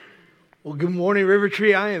Well, good morning, River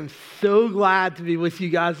Tree. I am so glad to be with you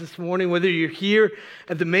guys this morning. Whether you're here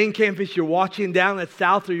at the main campus, you're watching down at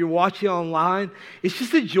South, or you're watching online, it's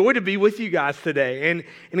just a joy to be with you guys today. And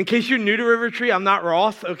in case you're new to River Tree, I'm not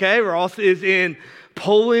Ross, okay? Ross is in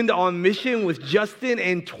Poland on mission with Justin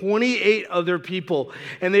and 28 other people.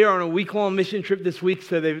 And they are on a week-long mission trip this week,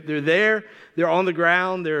 so they're there. They're on the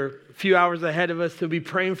ground. They're a few hours ahead of us, so be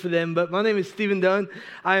praying for them. But my name is Stephen Dunn.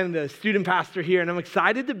 I am the student pastor here, and I'm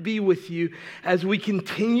excited to be with you as we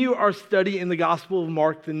continue our study in the Gospel of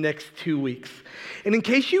Mark the next 2 weeks. And in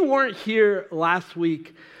case you weren't here last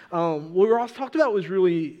week, what Ross talked about was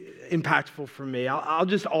really impactful for me. I'll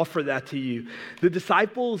just offer that to you. The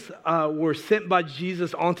disciples were sent by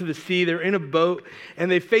Jesus onto the sea. They're in a boat, and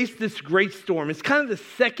they faced this great storm. It's kind of the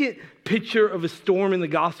second picture of a storm in the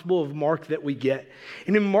Gospel of Mark that we get.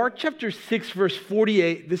 And in Mark chapter 6, verse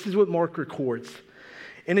 48, this is what Mark records.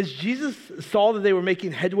 And as Jesus saw that they were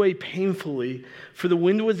making headway painfully, for the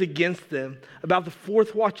wind was against them, about the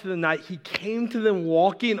fourth watch of the night, he came to them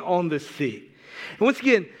walking on the sea. And once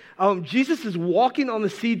again, Jesus is walking on the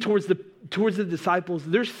sea towards the disciples.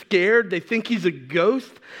 They're scared. They think he's a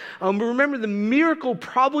ghost. But remember, the miracle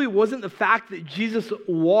probably wasn't the fact that Jesus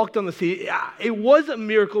walked on the sea. It was a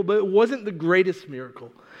miracle, but it wasn't the greatest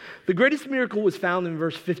miracle. The greatest miracle was found in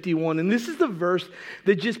verse 51. And this is the verse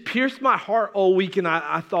that just pierced my heart all week, and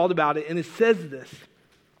I thought about it. And it says this: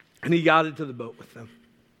 "And he got into the boat with them,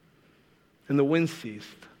 and the wind ceased,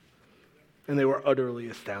 and they were utterly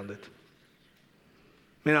astounded."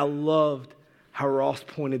 Man, I loved how Ross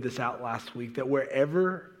pointed this out last week, that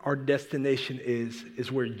wherever our destination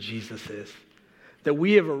is where Jesus is. That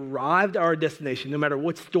we have arrived at our destination, no matter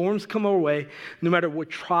what storms come our way, no matter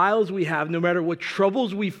what trials we have, no matter what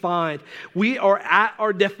troubles we find, we are at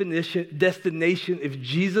our destination if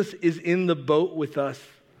Jesus is in the boat with us.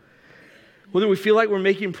 Whether we feel like we're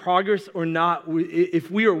making progress or not,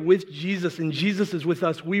 if we are with Jesus and Jesus is with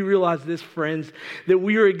us, we realize this, friends, that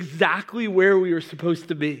we are exactly where we are supposed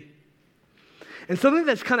to be. And something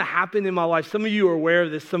that's kind of happened in my life, some of you are aware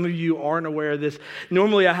of this, some of you aren't aware of this.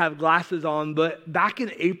 Normally I have glasses on, but back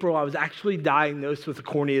in April, I was actually diagnosed with a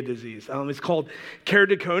cornea disease. It's called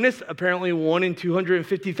keratoconus. Apparently 1 in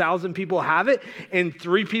 250,000 people have it, and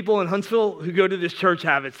 3 people in Huntsville who go to this church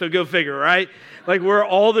have it. So go figure, right? Like, we're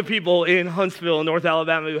all the people in Huntsville, North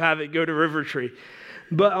Alabama, who have it go to River Tree.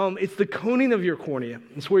 But it's the coning of your cornea.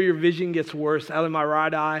 It's where your vision gets worse. Out of my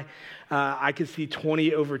right eye, I could see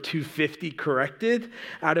 20/250 corrected.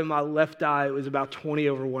 Out of my left eye, it was about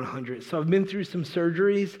 20/100. So I've been through some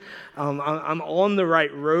surgeries. I'm on the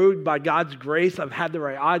right road by God's grace. I've had the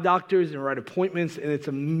right eye doctors and right appointments, and it's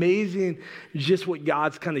amazing just what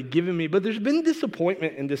God's kind of given me. But there's been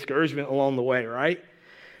disappointment and discouragement along the way, right?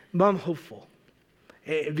 But I'm hopeful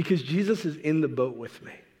because Jesus is in the boat with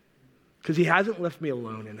me, because he hasn't left me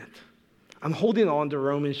alone in it. I'm holding on to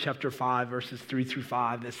Romans chapter 5, verses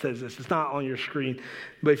 3-5 that says this. It's not on your screen,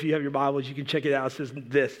 but if you have your Bibles, you can check it out. It says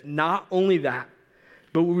this: "Not only that,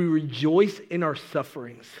 but we rejoice in our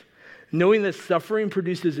sufferings, knowing that suffering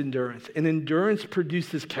produces endurance, and endurance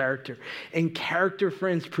produces character, and character,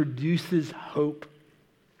 friends, produces hope.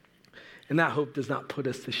 And that hope does not put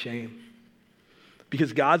us to shame,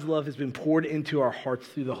 because God's love has been poured into our hearts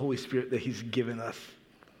through the Holy Spirit that he's given us."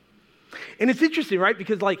 And it's interesting, right?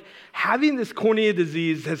 Because having this cornea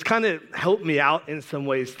disease has kind of helped me out in some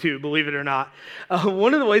ways too, believe it or not.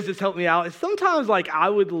 One of the ways that's helped me out is sometimes I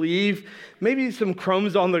would leave maybe some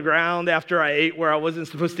crumbs on the ground after I ate where I wasn't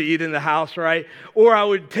supposed to eat in the house, right? Or I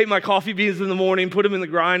would take my coffee beans in the morning, put them in the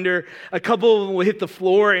grinder. A couple of them would hit the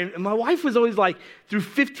floor. And my wife was always like, through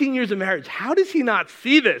 15 years of marriage, how does he not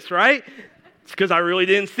see this, right? It's because I really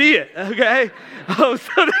didn't see it, okay? So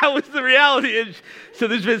that was the reality. And so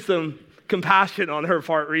there's been some compassion on her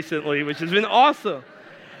part recently, which has been awesome.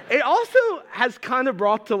 It also has kind of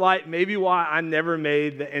brought to light maybe why I never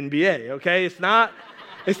made the NBA, okay? It's not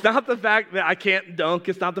the fact that I can't dunk.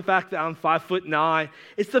 It's not the fact that I'm 5'9".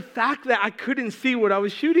 It's the fact that I couldn't see what I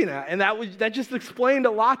was shooting at. And that just explained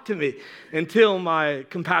a lot to me until my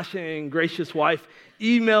compassionate and gracious wife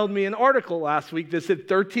emailed me an article last week that said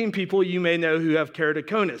 13 people you may know who have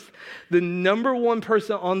keratoconus. The number one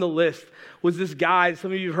person on the list was this guy,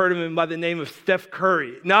 some of you have heard of him by the name of Steph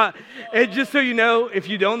Curry. And just so you know, if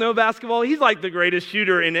you don't know basketball, he's like the greatest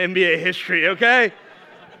shooter in NBA history, okay?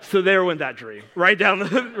 So there went that dream, right down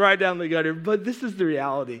the gutter. But this is the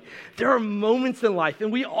reality. There are moments in life,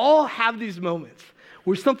 and we all have these moments,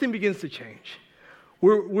 where something begins to change.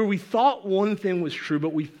 Where we thought one thing was true,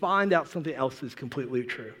 but we find out something else is completely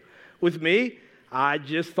true. With me, I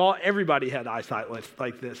just thought everybody had eyesight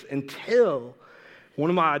like this until One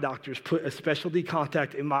of my eye doctors put a specialty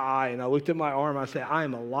contact in my eye, and I looked at my arm. I said, I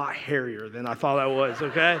am a lot hairier than I thought I was,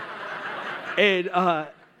 okay? And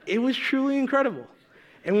it was truly incredible.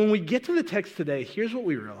 And when we get to the text today, here's what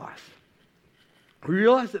we realize. We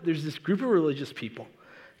realize that there's this group of religious people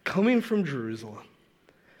coming from Jerusalem,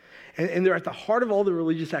 and they're at the heart of all the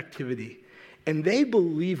religious activity, and they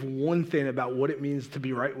believe one thing about what it means to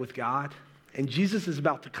be right with God. And Jesus is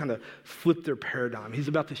about to kind of flip their paradigm. He's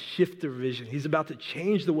about to shift their vision. He's about to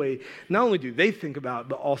change the way, not only do they think about it,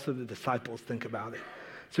 but also the disciples think about it.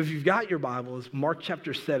 So if you've got your Bibles, Mark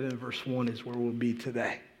chapter 7, verse 1 is where we'll be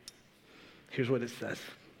today. Here's what it says.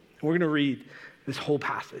 And we're going to read this whole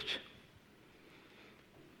passage.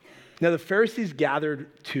 Now the Pharisees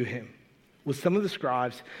gathered to him with some of the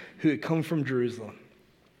scribes who had come from Jerusalem.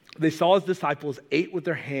 They saw his disciples ate with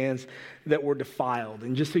their hands that were defiled.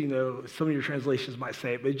 And just so you know, some of your translations might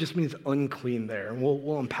say it, but it just means unclean there. And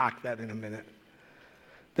we'll unpack that in a minute.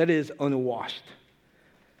 That is, unwashed.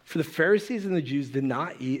 For the Pharisees and the Jews did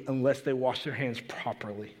not eat unless they washed their hands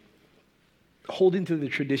properly, holding to the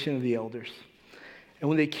tradition of the elders. And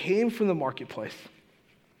when they came from the marketplace,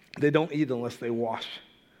 they don't eat unless they wash.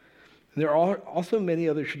 And there are also many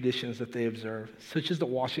other traditions that they observe, such as the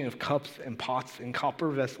washing of cups and pots and copper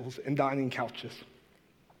vessels and dining couches.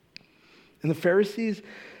 And the Pharisees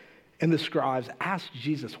and the scribes asked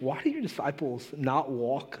Jesus, why do your disciples not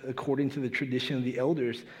walk according to the tradition of the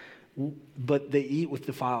elders, but they eat with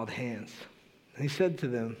defiled hands? And he said to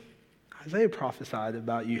them, Isaiah prophesied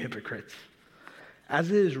about you hypocrites.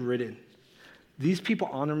 As it is written, these people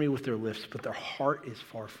honor me with their lips, but their heart is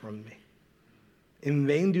far from me. In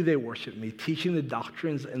vain do they worship me, teaching the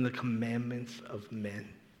doctrines and the commandments of men.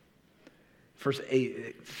 Verse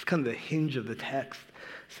 8, it's kind of the hinge of the text,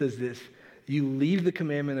 says this, you leave the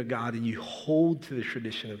commandment of God and you hold to the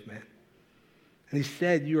tradition of men. And he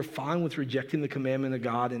said, you are fine with rejecting the commandment of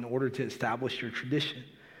God in order to establish your tradition.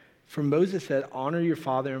 For Moses said, honor your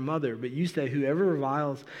father and mother, but you say, whoever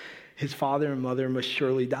reviles his father and mother must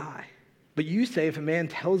surely die. But you say, if a man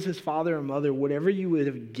tells his father or mother, whatever you would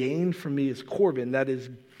have gained from me is Corban, that is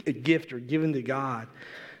a gift or given to God,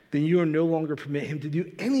 then you are no longer permit him to do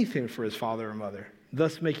anything for his father or mother,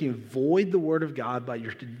 thus making void the word of God by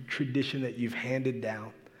your tradition that you've handed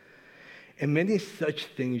down. And many such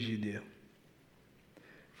things you do.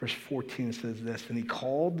 Verse 14 says this, and he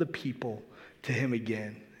called the people to him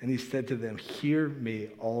again, and he said to them, hear me,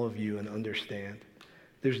 all of you, and understand.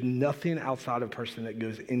 There's nothing outside of a person that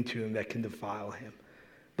goes into him that can defile him.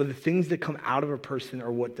 But the things that come out of a person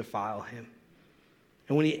are what defile him.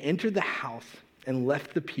 And when he entered the house and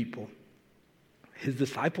left the people, his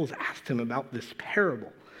disciples asked him about this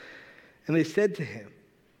parable. And they said to him,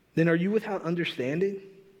 then are you without understanding?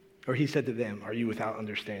 Or he said to them, are you without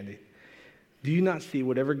understanding? Do you not see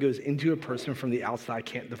whatever goes into a person from the outside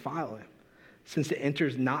can't defile him, since it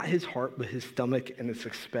enters not his heart but his stomach and is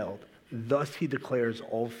expelled? Thus he declares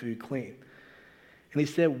all food clean. And he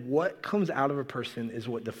said, what comes out of a person is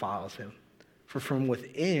what defiles him. For from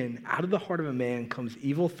within, out of the heart of a man comes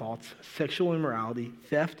evil thoughts, sexual immorality,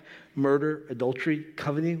 theft, murder, adultery,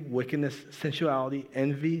 coveting, wickedness, sensuality,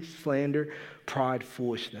 envy, slander, pride,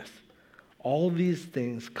 foolishness. All these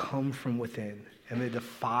things come from within, and they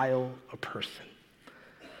defile a person.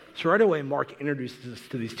 So right away, Mark introduces us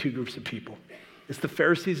to these two groups of people. It's the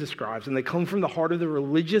Pharisees and scribes, and they come from the heart of the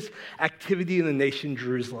religious activity in the nation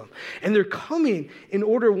Jerusalem. And they're coming in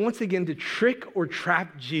order, once again, to trick or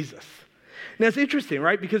trap Jesus. Now, it's interesting,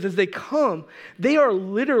 right? Because as they come, they are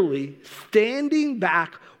literally standing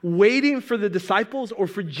back, waiting for the disciples or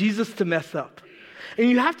for Jesus to mess up. And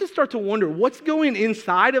you have to start to wonder, what's going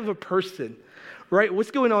inside of a person, right?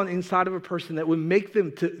 What's going on inside of a person that would make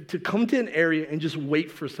them to come to an area and just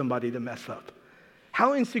wait for somebody to mess up?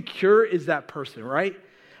 How insecure is that person, right?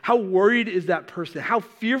 How worried is that person? How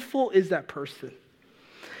fearful is that person?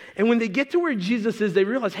 And when they get to where Jesus is, they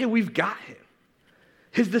realize, hey, we've got him.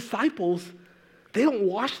 His disciples, they don't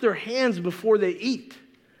wash their hands before they eat.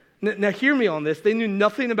 Now hear me on this. They knew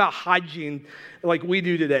nothing about hygiene like we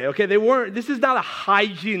do today, okay? This is not a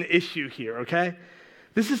hygiene issue here, okay?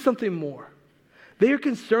 This is something more. They are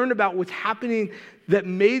concerned about what's happening that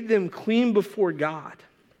made them clean before God.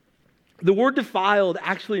 The word defiled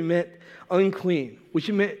actually meant unclean, which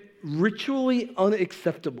meant ritually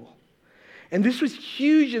unacceptable. And this was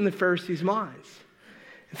huge in the Pharisees' minds.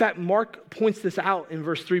 In fact, Mark points this out in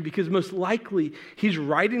verse 3 because most likely he's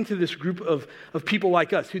writing to this group of people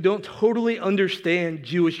like us who don't totally understand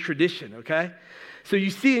Jewish tradition, okay? So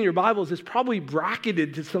you see in your Bibles, it's probably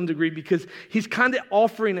bracketed to some degree because he's kind of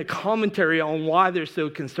offering a commentary on why they're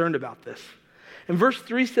so concerned about this. And verse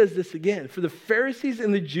 3 says this again, for the Pharisees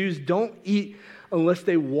and the Jews don't eat unless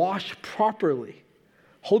they wash properly,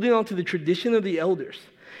 holding on to the tradition of the elders.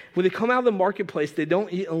 When they come out of the marketplace, they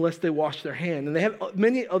don't eat unless they wash their hand. And they have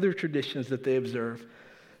many other traditions that they observe,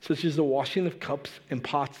 such as the washing of cups and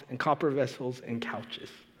pots and copper vessels and couches.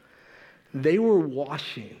 They were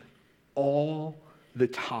washing all the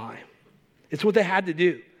time. It's what they had to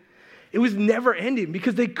do. It was never ending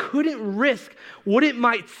because they couldn't risk what it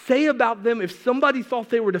might say about them if somebody thought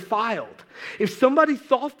they were defiled, if somebody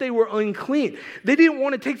thought they were unclean. They didn't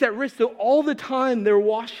want to take that risk, so all the time they're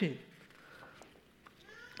washing.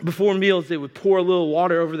 Before meals, they would pour a little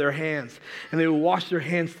water over their hands, and they would wash their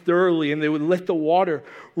hands thoroughly, and they would let the water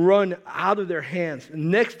run out of their hands.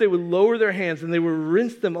 Next, they would lower their hands, and they would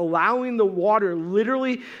rinse them, allowing the water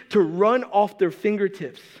literally to run off their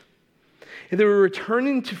fingertips. And they were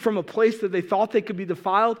returning from a place that they thought they could be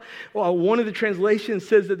defiled. Well, one of the translations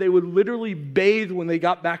says that they would literally bathe when they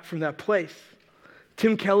got back from that place.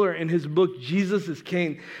 Tim Keller, in his book, Jesus is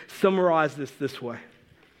King, summarized this way.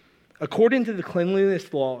 According to the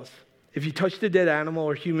cleanliness laws, if you touched a dead animal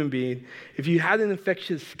or human being, if you had an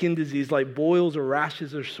infectious skin disease like boils or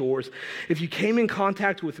rashes or sores, if you came in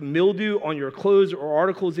contact with mildew on your clothes or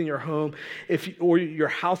articles in your home, or your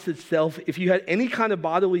house itself, if you had any kind of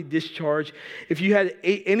bodily discharge, if you had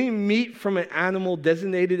any meat from an animal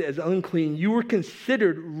designated as unclean, you were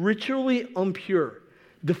considered ritually impure,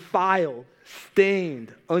 defiled,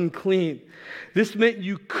 stained, unclean. This meant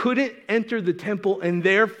you couldn't enter the temple and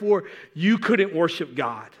therefore you couldn't worship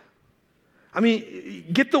God. I mean,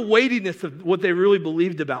 get the weightiness of what they really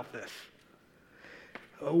believed about this.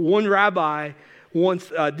 One rabbi once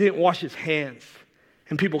didn't wash his hands,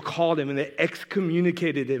 and people called him and they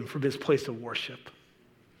excommunicated him from his place of worship.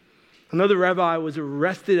 Another rabbi was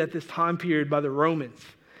arrested at this time period by the Romans.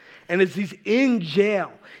 And as he's in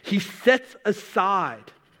jail, he sets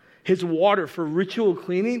aside his water for ritual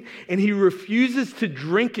cleaning, and he refuses to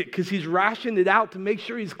drink it because he's rationed it out to make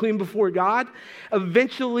sure he's clean before God.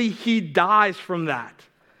 Eventually, he dies from that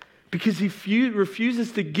because he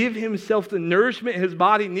refuses to give himself the nourishment his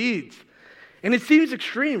body needs. And it seems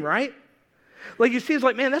extreme, right? Like, it seems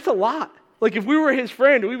like, man, that's a lot. Like, if we were his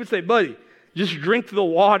friend, we would say, buddy, just drink the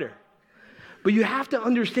water. But you have to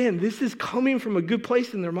understand, this is coming from a good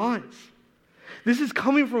place in their minds. This is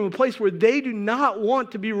coming from a place where they do not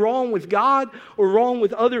want to be wrong with God or wrong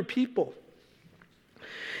with other people.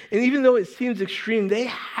 And even though it seems extreme, they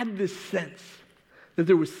had this sense that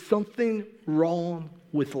there was something wrong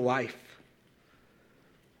with life.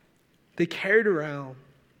 They carried around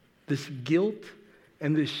this guilt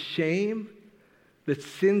and this shame that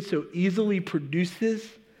sin so easily produces,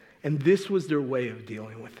 and this was their way of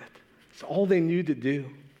dealing with it. It's all they knew to do.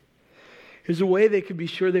 It was a way they could be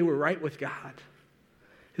sure they were right with God.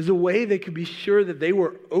 Is a way they could be sure that they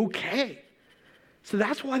were okay. So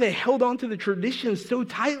that's why they held on to the traditions so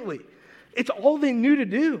tightly. It's all they knew to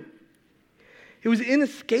do. It was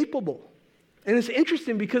inescapable. And it's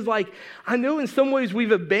interesting because, I know in some ways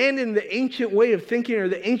we've abandoned the ancient way of thinking or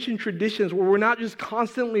the ancient traditions where we're not just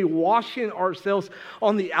constantly washing ourselves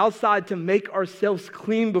on the outside to make ourselves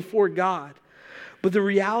clean before God. But the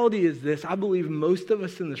reality is this: I believe most of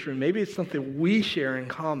us in this room, maybe it's something we share in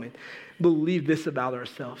common, believe this about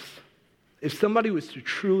ourselves. If somebody was to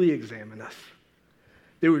truly examine us,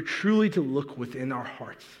 they were truly to look within our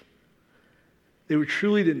hearts. They were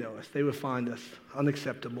truly to know us. They would find us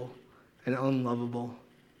unacceptable and unlovable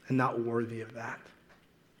and not worthy of that.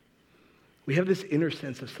 We have this inner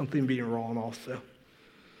sense of something being wrong also.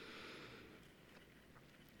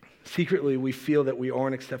 Secretly, we feel that we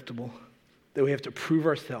aren't acceptable, that we have to prove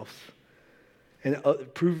ourselves and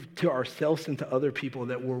prove to ourselves and to other people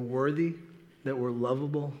that we're worthy, that we're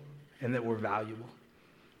lovable, and that we're valuable.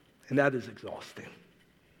 And that is exhausting.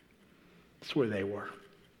 That's where they were.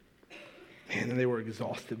 Man, and they were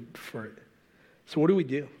exhausted for it. So what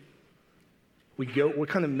do? What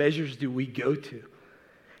kind of measures do we go to?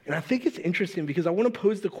 And I think it's interesting because I want to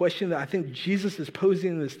pose the question that I think Jesus is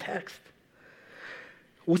posing in this text.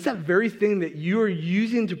 What's that very thing that you are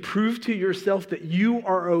using to prove to yourself that you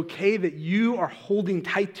are okay, that you are holding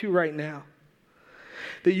tight to right now?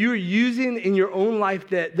 That you are using in your own life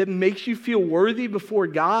that makes you feel worthy before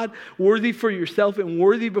God, worthy for yourself, and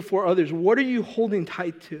worthy before others? What are you holding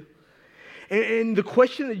tight to? And the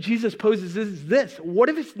question that Jesus poses is this: what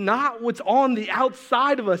if it's not what's on the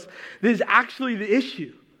outside of us that is actually the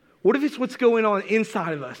issue? What if it's what's going on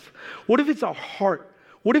inside of us? What if it's our heart?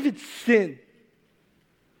 What if it's sin?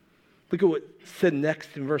 Look at what said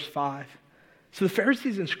next in verse 5. So the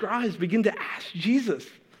Pharisees and scribes begin to ask Jesus,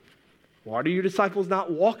 why do your disciples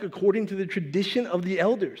not walk according to the tradition of the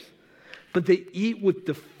elders, but they eat with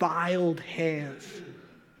defiled hands?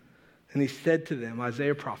 And he said to them,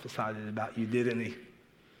 Isaiah prophesied it about you, didn't he?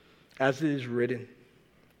 As it is written,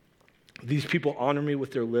 these people honor me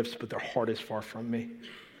with their lips, but their heart is far from me.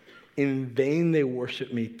 In vain they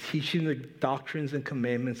worship me, teaching the doctrines and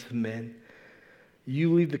commandments of men.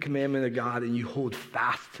 You leave the commandment of God and you hold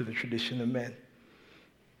fast to the tradition of men.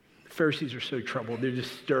 The Pharisees are so troubled. They're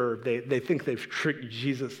disturbed. They think they've tricked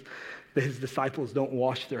Jesus, that his disciples don't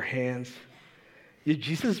wash their hands. Yet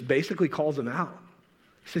Jesus basically calls them out.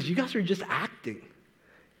 He says, you guys are just acting.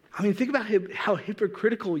 I mean, think about how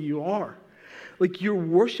hypocritical you are. Like, you're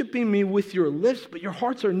worshiping me with your lips, but your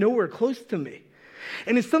hearts are nowhere close to me.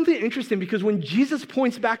 And it's something interesting because when Jesus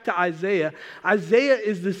points back to Isaiah, Isaiah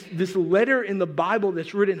is this letter in the Bible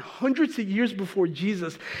that's written hundreds of years before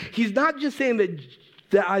Jesus. He's not just saying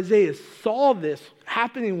that Isaiah saw this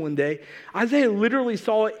happening one day. Isaiah literally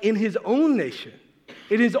saw it in his own nation,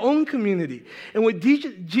 in his own community. And what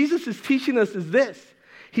Jesus is teaching us is this.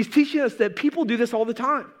 He's teaching us that people do this all the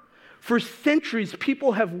time. For centuries,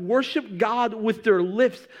 people have worshiped God with their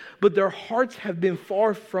lips, but their hearts have been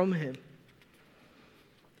far from him.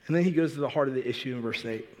 And then he goes to the heart of the issue in verse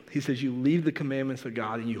 8. He says, you leave the commandments of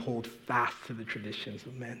God and you hold fast to the traditions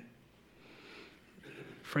of men.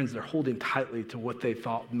 Friends, they're holding tightly to what they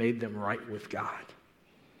thought made them right with God.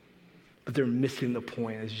 But they're missing the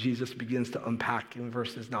point as Jesus begins to unpack in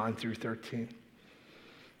verses 9 through 13.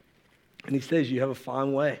 And he says, you have a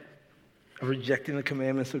fine way of rejecting the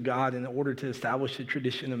commandments of God in order to establish the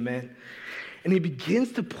tradition of men. And he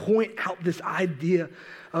begins to point out this idea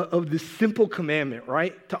of this simple commandment,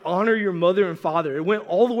 right? To honor your mother and father. It went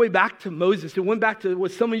all the way back to Moses. It went back to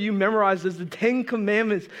what some of you memorized as the 10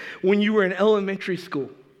 Commandments when you were in elementary school.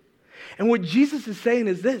 And what Jesus is saying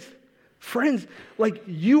is this, friends, like,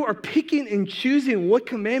 you are picking and choosing what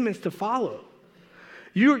commandments to follow.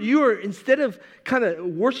 You are, instead of kind of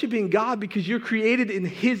worshiping God because you're created in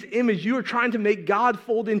his image, you are trying to make God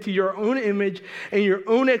fold into your own image and your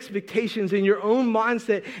own expectations and your own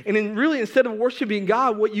mindset. And then really, instead of worshiping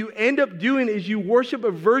God, what you end up doing is you worship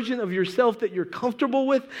a version of yourself that you're comfortable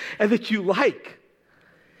with and that you like.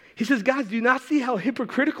 He says, guys, do you not see how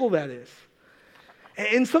hypocritical that is?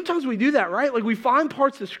 And sometimes we do that, right? Like, we find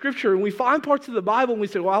parts of Scripture and we find parts of the Bible and we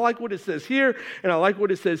say, well, I like what it says here and I like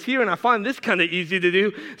what it says here and I find this kind of easy to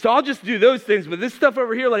do, so I'll just do those things. But this stuff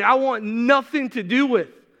over here, like, I want nothing to do with.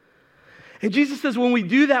 And Jesus says when we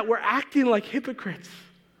do that, we're acting like hypocrites.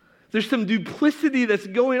 There's some duplicity that's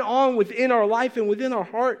going on within our life and within our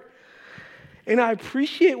heart. And I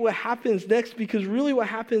appreciate what happens next, because really what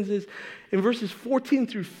happens is in verses 14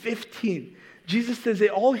 through 15, Jesus says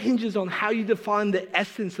it all hinges on how you define the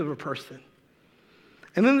essence of a person.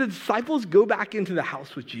 And then the disciples go back into the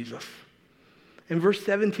house with Jesus. And verse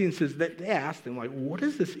 17 says that they asked him, like, what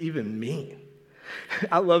does this even mean?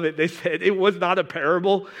 I love it. They said it was not a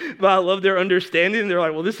parable, but I love their understanding. They're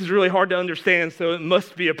like, well, this is really hard to understand, so it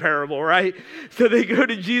must be a parable, right? So they go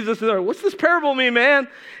to Jesus and they're like, what's this parable mean, man?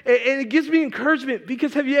 And it gives me encouragement,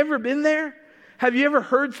 because have you ever been there? Have you ever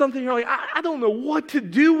heard something? You're like, I don't know what to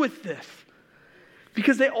do with this.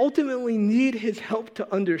 Because they ultimately need his help to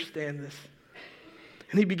understand this.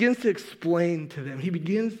 And he begins to explain to them. He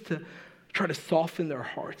begins to try to soften their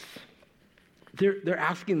hearts. They're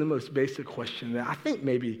asking the most basic question that I think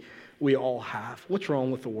maybe we all have. What's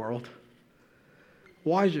wrong with the world?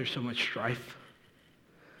 Why is there so much strife?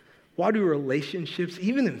 Why do relationships,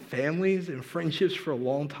 even in families and friendships for a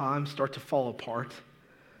long time, start to fall apart?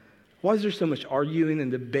 Why is there so much arguing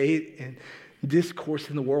and debate and discourse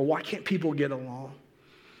in the world? Why can't people get along?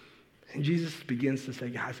 And Jesus begins to say,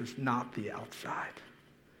 guys, it's not the outside.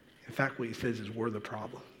 In fact, what he says is we're the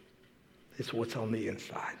problem. It's what's on the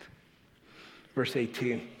inside. Verse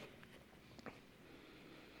 18. And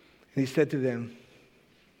he said to them,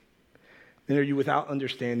 then are you without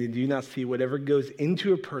understanding? Do you not see whatever goes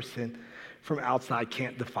into a person from outside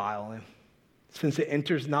can't defile him? Since it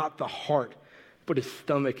enters not the heart, but his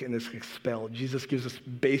stomach, and is expelled. Jesus gives us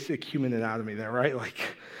basic human anatomy there, right? Like,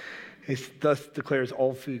 he thus declares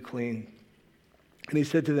all food clean. And he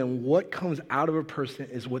said to them, what comes out of a person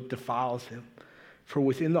is what defiles him. For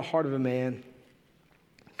within the heart of a man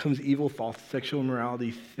comes evil thoughts, sexual immorality,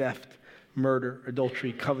 theft, murder,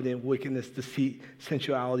 adultery, coveting, wickedness, deceit,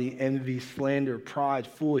 sensuality, envy, slander, pride,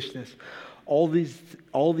 foolishness. All these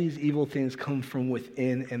evil things come from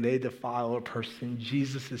within, and they defile a person.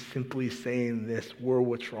 Jesus is simply saying this: we're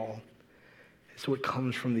what's wrong. It's what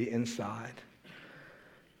comes from the inside.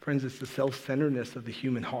 Friends, it's the self-centeredness of the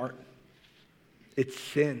human heart. It's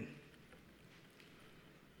sin.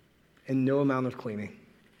 And no amount of cleaning,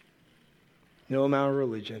 no amount of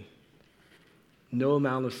religion, no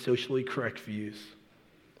amount of socially correct views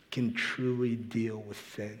can truly deal with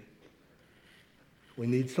sin. We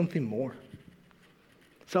need something more.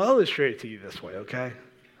 So I'll illustrate it to you this way, okay?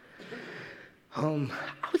 I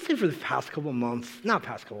would say for the past couple months, not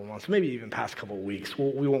past couple months, maybe even past couple weeks,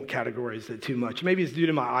 we won't categorize it too much. Maybe it's due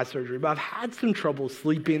to my eye surgery, but I've had some trouble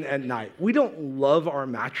sleeping at night. We don't love our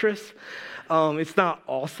mattress. It's not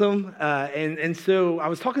awesome. And so I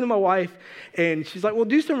was talking to my wife, and she's like, well,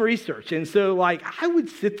 do some research. And so, like, I would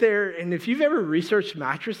sit there, and if you've ever researched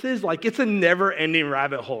mattresses, like, it's a never-ending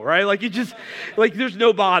rabbit hole, right? Like, it just, like, there's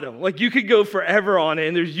no bottom. Like, you could go forever on it,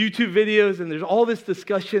 and there's YouTube videos, and there's all this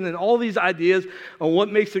discussion and all these ideas on what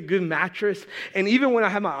makes a good mattress. And even when I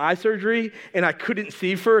had my eye surgery, and I couldn't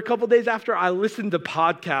see for a couple days after, I listened to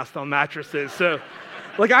podcasts on mattresses. So,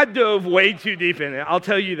 like, I dove way too deep in it, I'll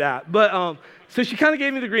tell you that. But so she kind of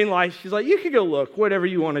gave me the green light. She's like, you can go look, whatever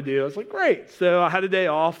you want to do. I was like, great. So I had a day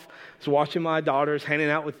off. I was watching my daughters, hanging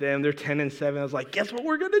out with them. They're 10 and 7. I was like, guess what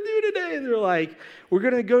we're going to do today? And they're like, we're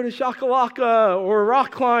going to go to Shakalaka or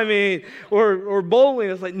rock climbing or bowling.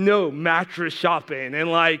 I was like, no, mattress shopping. And,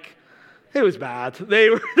 like, it was bad. They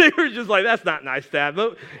were just like, that's not nice, Dad.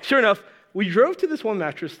 But sure enough, we drove to this one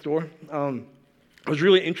mattress store. I was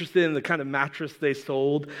really interested in the kind of mattress they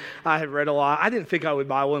sold. I had read a lot. I didn't think I would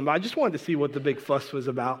buy one, but I just wanted to see what the big fuss was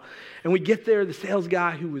about. And we get there, the sales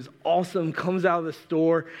guy, who was awesome, comes out of the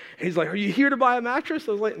store, and he's like, are you here to buy a mattress?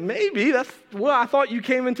 I was like, maybe. That's what I thought you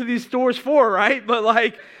came into these stores for, right? But,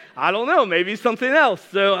 like, I don't know, maybe something else.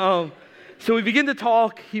 So we begin to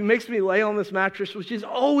talk. He makes me lay on this mattress, which is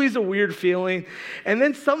always a weird feeling. And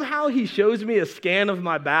then somehow he shows me a scan of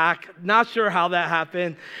my back. Not sure how that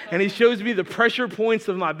happened. And he shows me the pressure points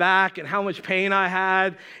of my back and how much pain I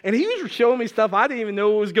had. And he was showing me stuff I didn't even know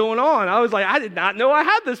what was going on. I was like, I did not know I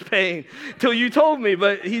had this pain till you told me.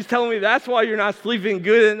 But he's telling me that's why you're not sleeping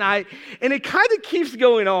good at night. And it kind of keeps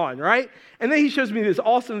going on, right? And then he shows me this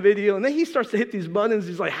awesome video, and then he starts to hit these buttons.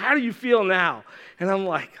 He's like, how do you feel now? And I'm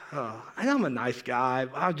like, oh, I'm a nice guy.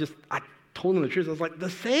 I told him the truth. I was like, the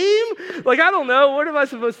same? Like, I don't know. What am I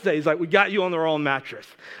supposed to say? He's like, we got you on the wrong mattress.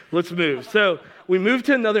 Let's move. So we moved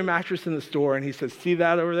to another mattress in the store, and he says, see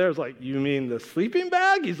that over there? I was like, you mean the sleeping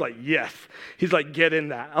bag? He's like, yes. He's like, get in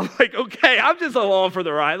that. I'm like, okay, I'm just along for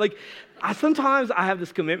the ride. Like, sometimes I have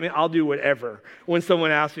this commitment, I'll do whatever when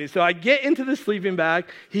someone asks me. So I get into the sleeping bag,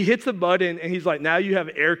 he hits a button, and he's like, now you have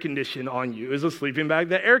air condition on you. It was a sleeping bag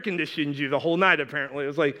that air conditioned you the whole night, apparently. It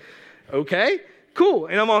was like, okay, cool.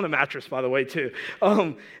 And I'm on the mattress, by the way, too.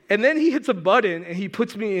 And then he hits a button, and he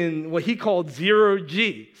puts me in what he called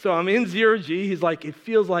 0G. So I'm in 0G. He's like, it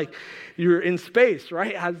feels like you're in space,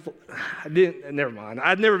 right? Never mind.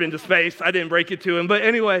 I'd never been to space. I didn't break it to him. But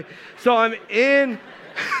anyway, so I'm in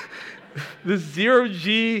the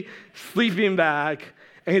 0G sleeping bag,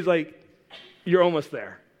 and he's like, you're almost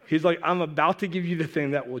there. He's like, I'm about to give you the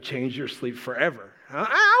thing that will change your sleep forever.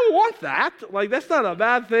 I want that. Like, that's not a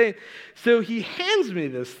bad thing. So he hands me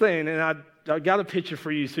this thing, and I got a picture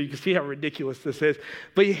for you so you can see how ridiculous this is.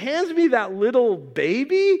 But he hands me that little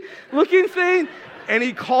baby-looking thing, and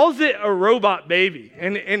he calls it a robot baby.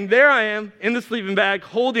 And there I am in the sleeping bag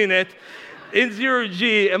holding it in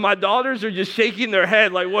 0G, and my daughters are just shaking their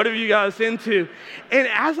head like, what have you got us into? And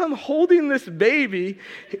as I'm holding this baby,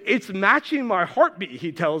 it's matching my heartbeat,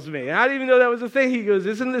 he tells me. And I didn't even know that was a thing. He goes,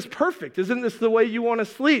 isn't this perfect? Isn't this the way you want to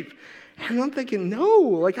sleep? And I'm thinking, no,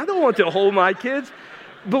 like, I don't want to hold my kids.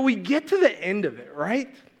 But we get to the end of it,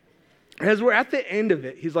 right? As we're at the end of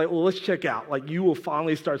it, he's like, well, let's check out. Like, you will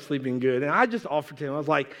finally start sleeping good. And I just offered to him, I was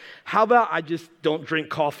like, how about I just don't drink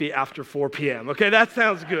coffee after 4 p.m.? Okay, that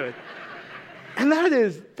sounds good. And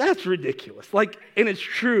that's ridiculous. Like, and it's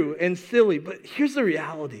true and silly, but here's the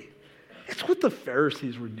reality. It's what the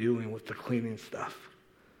Pharisees were doing with the cleaning stuff.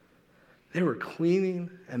 They were cleaning,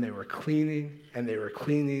 and they were cleaning, and they were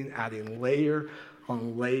cleaning, adding layer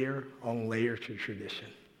on layer on layer to tradition.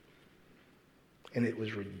 And it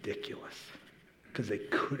was ridiculous because they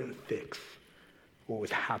couldn't fix what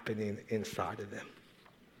was happening inside of them.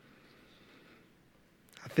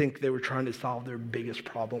 I think they were trying to solve their biggest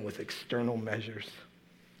problem with external measures,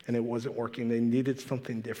 and it wasn't working. They needed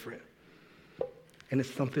something different. And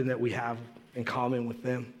it's something that we have in common with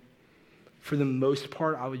them. For the most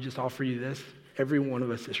part, I would just offer you this. Every one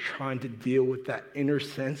of us is trying to deal with that inner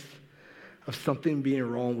sense of something being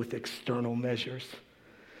wrong with external measures.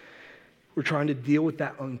 We're trying to deal with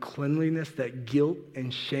that uncleanliness, that guilt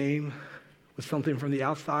and shame with something from the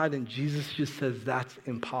outside, and Jesus just says that's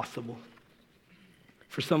impossible.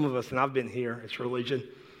 For some of us, and I've been here, it's religion.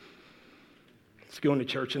 It's going to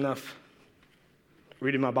church enough,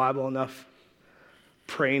 reading my Bible enough,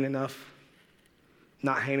 praying enough,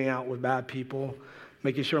 not hanging out with bad people,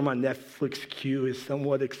 making sure my Netflix queue is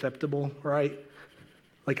somewhat acceptable, right?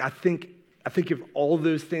 Like, I think I think if all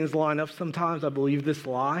those things line up sometimes, I believe this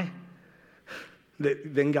lie,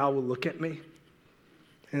 that then God will look at me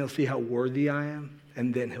and he'll see how worthy I am,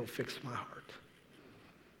 and then he'll fix my heart.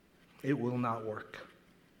 It will not work.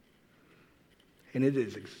 And it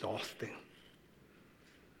is exhausting.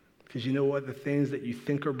 Because you know what? The things that you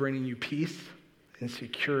think are bringing you peace and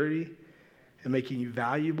security and making you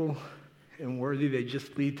valuable and worthy, they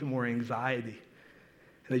just lead to more anxiety.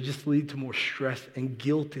 And they just lead to more stress and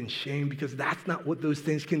guilt and shame, because that's not what those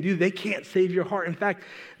things can do. They can't save your heart. In fact,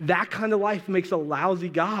 that kind of life makes a lousy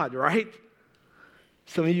God, right?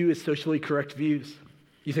 Some of you is socially correct views.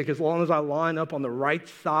 You think as long as I line up on the right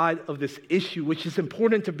side of this issue, which is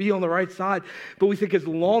important to be on the right side, but we think as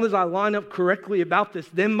long as I line up correctly about this,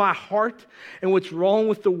 then my heart and what's wrong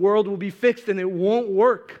with the world will be fixed, and it won't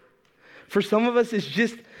work. For some of us, it's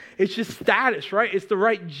just status, right? It's the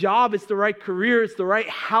right job, it's the right career, it's the right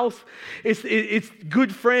house, it's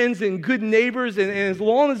good friends and good neighbors, and as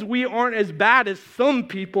long as we aren't as bad as some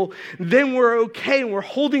people, then we're okay, and we're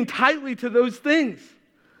holding tightly to those things.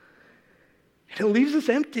 And it leaves us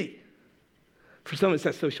empty. For some, it's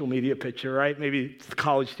that social media picture, right? Maybe it's the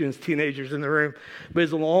college students, teenagers in the room. But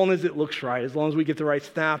as long as it looks right, as long as we get the right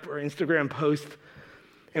snap or Instagram post,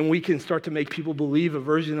 and we can start to make people believe a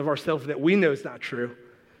version of ourselves that we know is not true,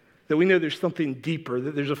 that we know there's something deeper,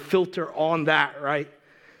 that there's a filter on that, right?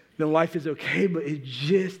 Then life is okay, but it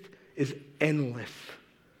just is endless.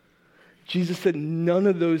 Jesus said none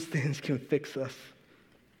of those things can fix us.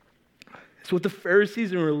 It's what the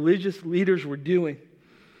Pharisees and religious leaders were doing.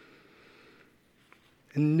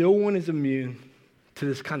 And no one is immune to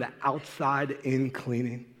this kind of outside-in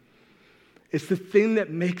cleaning. It's the thing that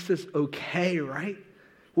makes us okay, right?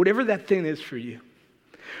 Whatever that thing is for you.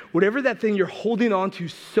 Whatever that thing you're holding on to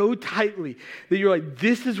so tightly that you're like,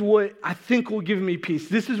 this is what I think will give me peace.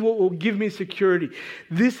 This is what will give me security.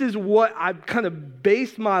 This is what I've kind of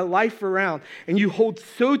based my life around. And you hold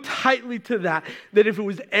so tightly to that if it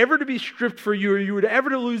was ever to be stripped for you, or you were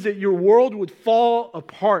ever to lose it, your world would fall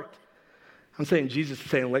apart. I'm saying Jesus is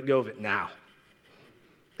saying, let go of it now.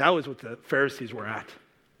 That was what the Pharisees were at.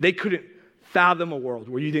 They couldn't fathom a world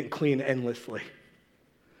where you didn't clean endlessly.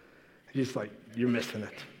 Just like, you're missing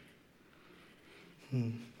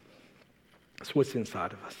it. It's what's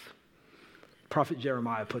inside of us. Prophet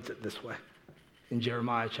Jeremiah puts it this way in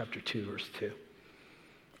Jeremiah chapter 2, verse 2.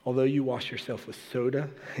 Although you wash yourself with soda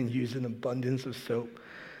and use an abundance of soap,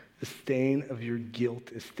 the stain of your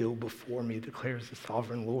guilt is still before me, declares the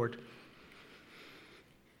sovereign Lord.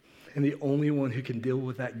 And the only one who can deal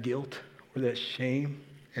with that guilt or that shame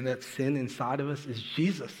and that sin inside of us is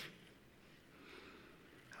Jesus.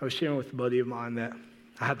 I was sharing with a buddy of mine that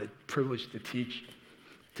I had the privilege to teach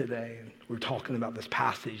today, and we were talking about this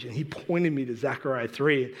passage, and he pointed me to Zechariah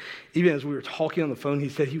 3. And even as we were talking on the phone, he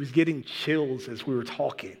said he was getting chills as we were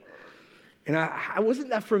talking. And I wasn't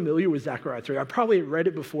that familiar with Zechariah 3. I probably had read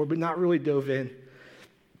it before, but not really dove in.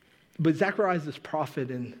 But Zechariah is this prophet,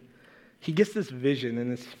 and he gets this vision,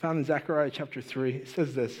 and it's found in Zechariah chapter 3. It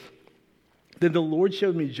says this: Then the Lord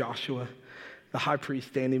showed me Joshua, the high priest,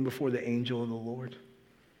 standing before the angel of the Lord.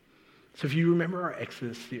 So if you remember our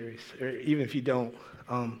Exodus series, or even if you don't,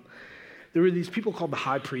 there were these people called the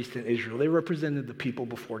high priest in Israel. They represented the people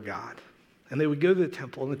before God. And they would go to the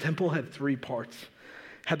temple, and the temple had three parts.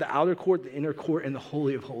 It had the outer court, the inner court, and the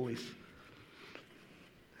Holy of Holies.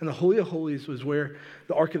 And the Holy of Holies was where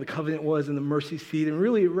the Ark of the Covenant was, and the mercy seat, and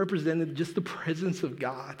really it represented just the presence of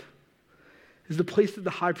God. It's the place that the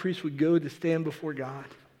high priest would go to stand before God.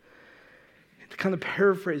 To kind of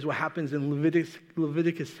paraphrase what happens in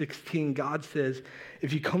Leviticus 16, God says,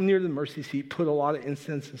 if you come near the mercy seat, put a lot of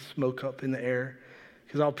incense and smoke up in the air,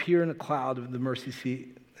 because I'll appear in a cloud of the mercy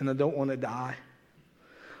seat, and I don't want to die.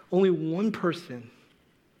 Only one person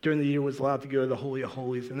during the year was allowed to go to the Holy of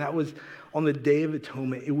Holies, and that was on the Day of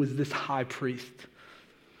Atonement. It was this high priest.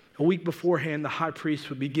 A week beforehand, the high priest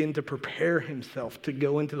would begin to prepare himself to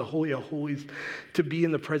go into the Holy of Holies, to be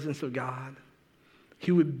in the presence of God.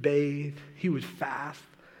 He would bathe, he would fast.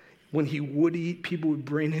 When he would eat, people would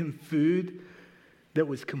bring him food that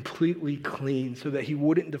was completely clean so that he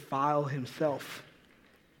wouldn't defile himself.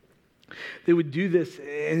 They would do this,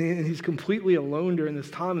 and he's completely alone during this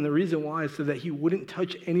time, and the reason why is so that he wouldn't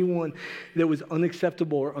touch anyone that was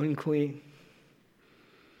unacceptable or unclean.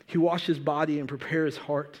 He washed his body and prepared his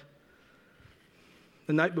heart.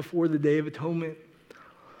 The night before the Day of Atonement,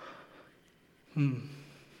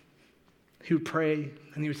 he would pray,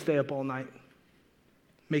 and he would stay up all night,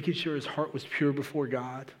 making sure his heart was pure before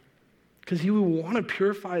God, because he would want to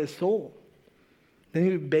purify his soul. Then he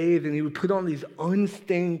would bathe, and he would put on these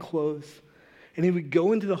unstained clothes, And he would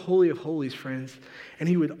go into the Holy of Holies, friends, and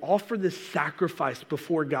he would offer this sacrifice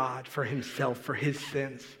before God for himself, for his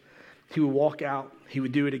sins. He would walk out. He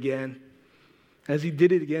would do it again. As he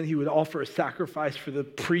did it again, he would offer a sacrifice for the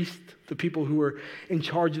priest, the people who were in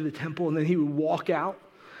charge of the temple, and then he would walk out,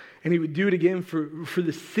 and he would do it again for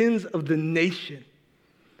the sins of the nation.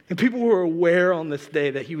 And people were aware on this day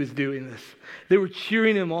that he was doing this. They were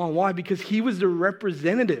cheering him on. Why? Because he was the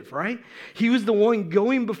representative, right? He was the one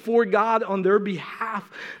going before God on their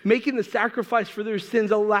behalf, making the sacrifice for their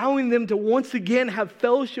sins, allowing them to once again have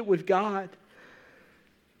fellowship with God.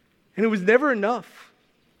 And it was never enough.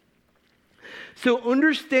 So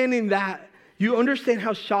understanding that, you understand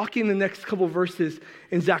how shocking the next couple verses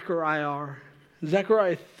in Zechariah are.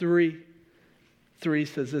 Zechariah 3:3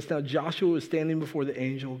 says this, now Joshua was standing before the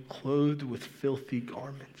angel, clothed with filthy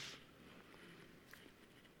garments.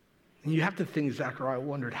 And you have to think Zechariah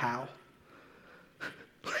wondered how.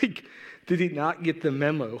 Like, did he not get the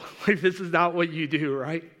memo? Like, this is not what you do,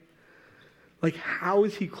 right? Like, how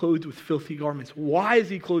is he clothed with filthy garments? Why is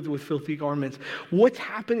he clothed with filthy garments? What's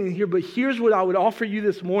happening here? But here's what I would offer you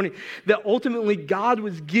this morning, that ultimately God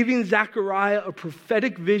was giving Zechariah a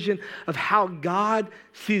prophetic vision of how God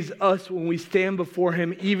sees us when we stand before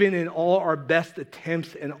him, even in all our best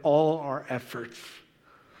attempts and all our efforts.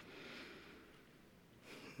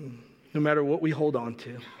 No matter what we hold on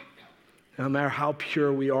to, no matter how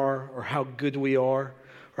pure we are or how good we are,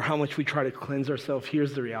 or how much we try to cleanse ourselves,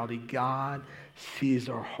 here's the reality. God sees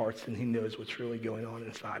our hearts and he knows what's really going on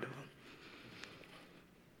inside of them.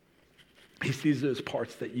 He sees those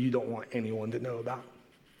parts that you don't want anyone to know about.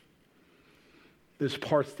 Those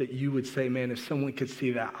parts that you would say, man, if someone could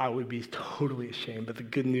see that, I would be totally ashamed. But the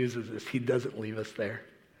good news is this, he doesn't leave us there.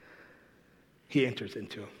 He enters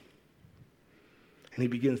into them. And he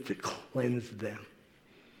begins to cleanse them.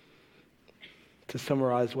 To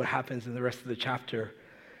summarize what happens in the rest of the chapter,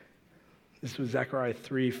 this was Zechariah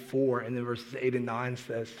 3:4, and then verses 8 and 9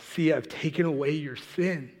 says, see, I've taken away your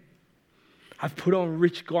sin. I've put on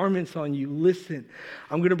rich garments on you. Listen,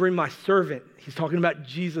 I'm going to bring my servant. He's talking about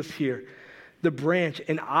Jesus here, the branch,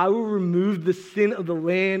 and I will remove the sin of the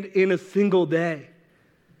land in a single day.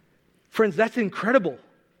 Friends, that's incredible.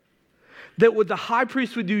 That what the high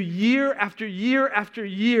priest would do year after year after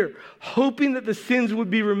year, hoping that the sins would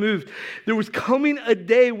be removed. There was coming a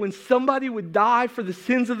day when somebody would die for the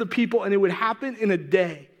sins of the people, and it would happen in a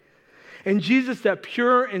day. And Jesus, that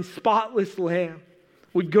pure and spotless lamb,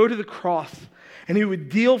 would go to the cross, and he would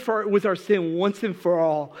deal with our sin once and for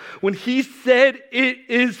all. When he said, it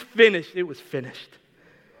is finished, it was finished.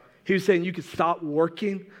 He was saying you could stop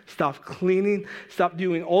working, stop cleaning, stop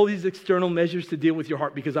doing all these external measures to deal with your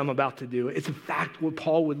heart because I'm about to do it. It's in fact what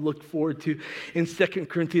Paul would look forward to in 2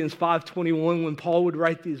 Corinthians 5:21 when Paul would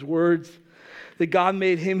write these words, that God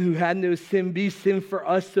made him who had no sin be sin for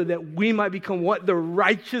us so that we might become what? The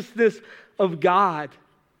righteousness of God.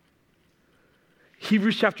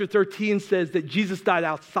 Hebrews chapter 13 says that Jesus died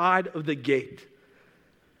outside of the gate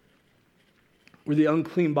where the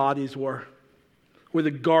unclean bodies were, where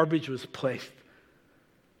the garbage was placed.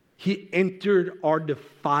 He entered our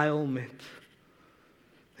defilement,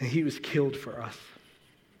 and he was killed for us.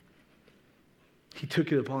 He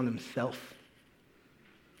took it upon himself.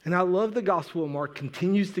 And I love the Gospel of Mark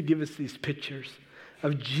continues to give us these pictures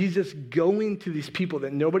of Jesus going to these people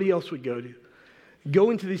that nobody else would go to,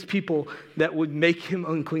 going to these people that would make him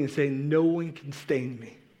unclean and say, no one can stain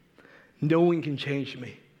me. No one can change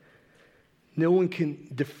me. No one can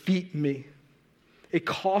defeat me. It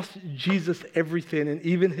cost Jesus everything and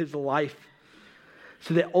even his life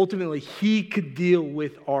so that ultimately he could deal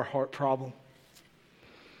with our heart problem.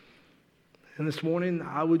 And this morning,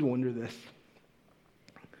 I would wonder this.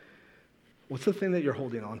 What's the thing that you're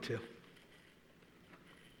holding on to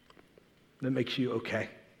that makes you okay?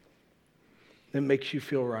 That makes you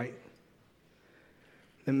feel right?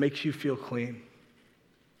 That makes you feel clean?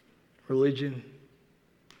 Religion?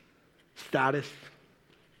 Status?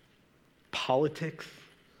 Politics,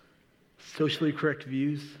 socially correct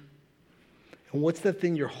views. And what's the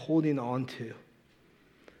thing you're holding on to?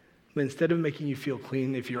 But instead of making you feel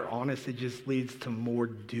clean, if you're honest, it just leads to more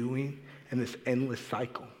doing and this endless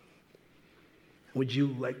cycle. Would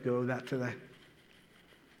you let go of that today?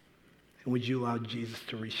 And would you allow Jesus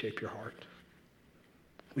to reshape your heart?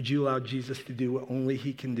 Would you allow Jesus to do what only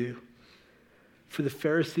he can do? For the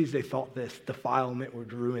Pharisees, they thought this defilement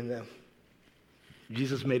would ruin them.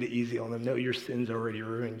 Jesus made it easy on them. No, your sins already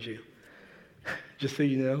ruined you. Just so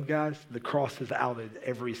you know, guys, the cross has outed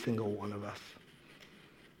every single one of us.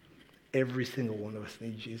 Every single one of us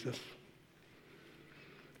needs Jesus.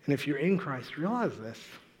 And if you're in Christ, realize this.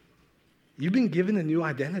 You've been given a new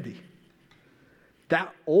identity.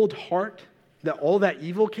 that old heart that all that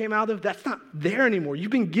evil came out of, that's not there anymore.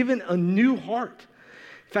 You've been given a new heart.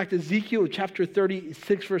 In fact, Ezekiel chapter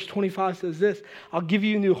 36, verse 25 says this, I'll give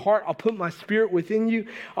you a new heart. I'll put my spirit within you.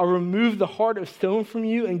 I'll remove the heart of stone from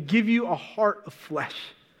you and give you a heart of flesh.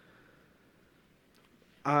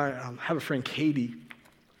 I have a friend, Katie.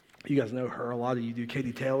 You guys know her. A lot of you do,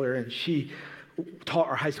 Katie Taylor. And she taught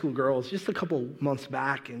our high school girls just a couple months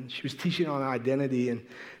back. And she was teaching on identity. And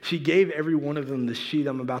she gave every one of them the sheet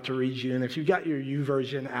I'm about to read you. And if you've got your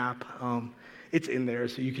YouVersion app, it's in there,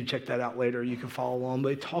 so you can check that out later. You can follow along.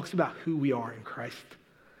 But it talks about who we are in Christ.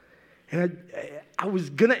 And I was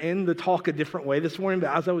going to end the talk a different way this morning,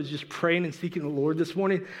 but as I was just praying and seeking the Lord this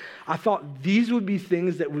morning, I thought these would be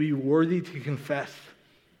things that would be worthy to confess.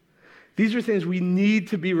 These are things we need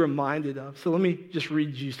to be reminded of. So let me just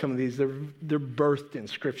read you some of these. They're birthed in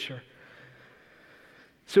Scripture.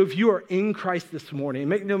 So if you are in Christ this morning,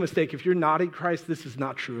 make no mistake, if you're not in Christ, this is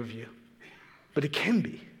not true of you. But it can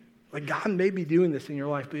be. Like God may be doing this in your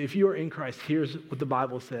life, but if you are in Christ, here's what the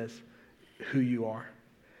Bible says, who you are.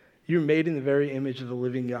 You're made in the very image of the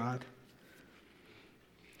living God.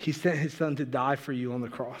 He sent his son to die for you on the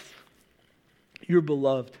cross. You're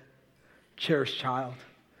beloved, cherished child.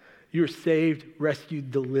 You're saved,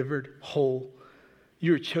 rescued, delivered, whole.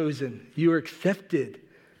 You're chosen. You're accepted.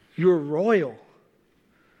 You're royal.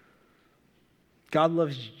 God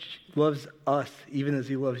loves us even as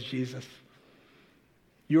he loves Jesus.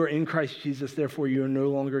 You are in Christ Jesus, therefore you are no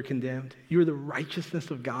longer condemned. You are the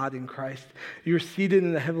righteousness of God in Christ. You are seated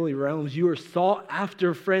in the heavenly realms. You are sought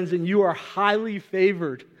after, friends, and you are highly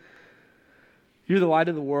favored. You're the light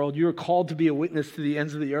of the world. You are called to be a witness to the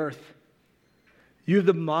ends of the earth. You have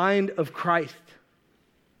the mind of Christ.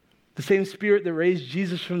 The same Spirit that raised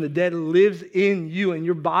Jesus from the dead lives in you, and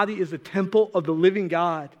your body is a temple of the living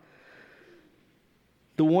God.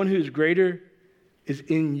 The one who is greater is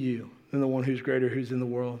in you than the one who's greater who's in the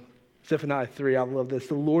world. Zephaniah 3, I love this.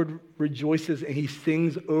 The Lord rejoices and he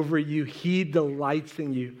sings over you. He delights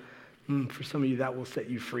in you. For some of you, that will set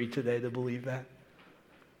you free today to believe that.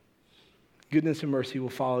 Goodness and mercy will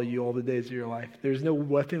follow you all the days of your life. There's no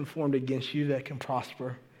weapon formed against you that can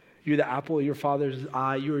prosper. You're the apple of your Father's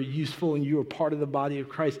eye. You are useful and you are part of the body of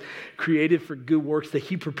Christ, created for good works that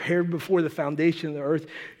he prepared before the foundation of the earth.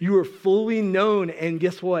 You are fully known, and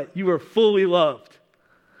guess what? You are fully loved.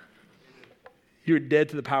 You are dead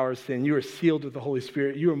to the power of sin. You are sealed with the Holy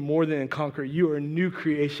Spirit. You are more than a conqueror. You are a new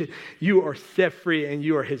creation. You are set free, and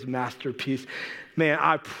you are his masterpiece. Man,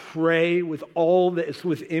 I pray with all that is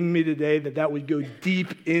within me today that would go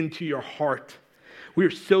deep into your heart. We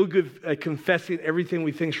are so good at confessing everything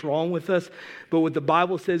we think is wrong with us, but what the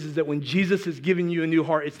Bible says is that when Jesus has given you a new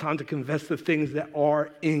heart, it's time to confess the things that are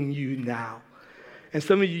in you now. And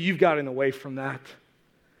some of you, you've gotten away from that.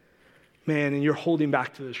 Man, and you're holding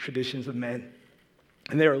back to those traditions of men.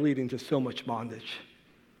 And they are leading to so much bondage.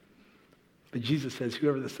 But Jesus says,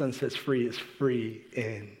 whoever the Son sets free is free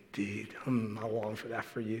indeed. I long for that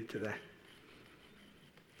for you today.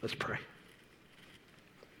 Let's pray.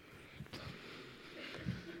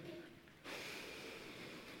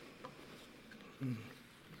 And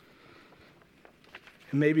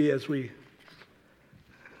maybe as we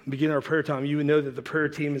begin our prayer time, you would know that the prayer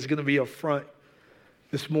team is going to be up front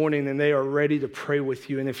this morning, and they are ready to pray with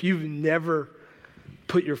you. And if you've never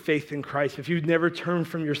put your faith in Christ, if you've never turned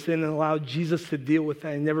from your sin and allowed Jesus to deal with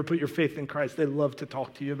that and never put your faith in Christ, they'd love to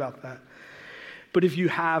talk to you about that. But if you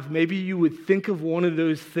have, maybe you would think of one of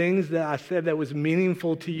those things that I said that was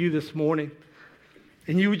meaningful to you this morning,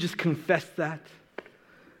 and you would just confess that.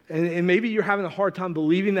 And maybe you're having a hard time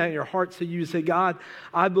believing that in your heart, so you would say, God,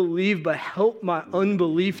 I believe, but help my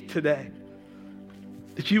unbelief today.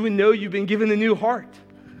 That you would know you've been given a new heart.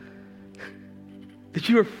 That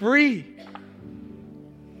you are free.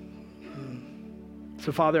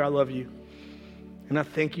 So, Father, I love you, and I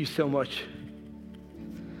thank you so much.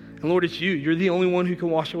 And Lord, it's you. You're the only one who can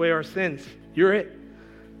wash away our sins. You're it.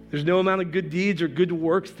 There's no amount of good deeds or good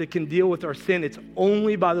works that can deal with our sin. It's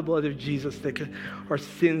only by the blood of Jesus that our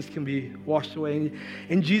sins can be washed away.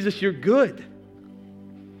 And Jesus, you're good.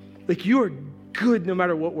 Like, you are good no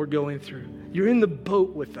matter what we're going through. You're in the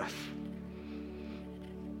boat with us.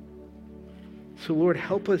 So, Lord,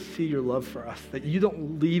 help us see your love for us, that you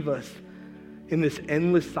don't leave us in this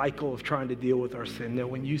endless cycle of trying to deal with our sin. No,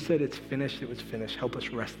 when you said it's finished, it was finished. Help us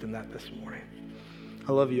rest in that this morning.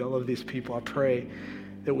 I love you. I love these people. I pray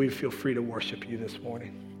that we feel free to worship you this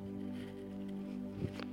morning.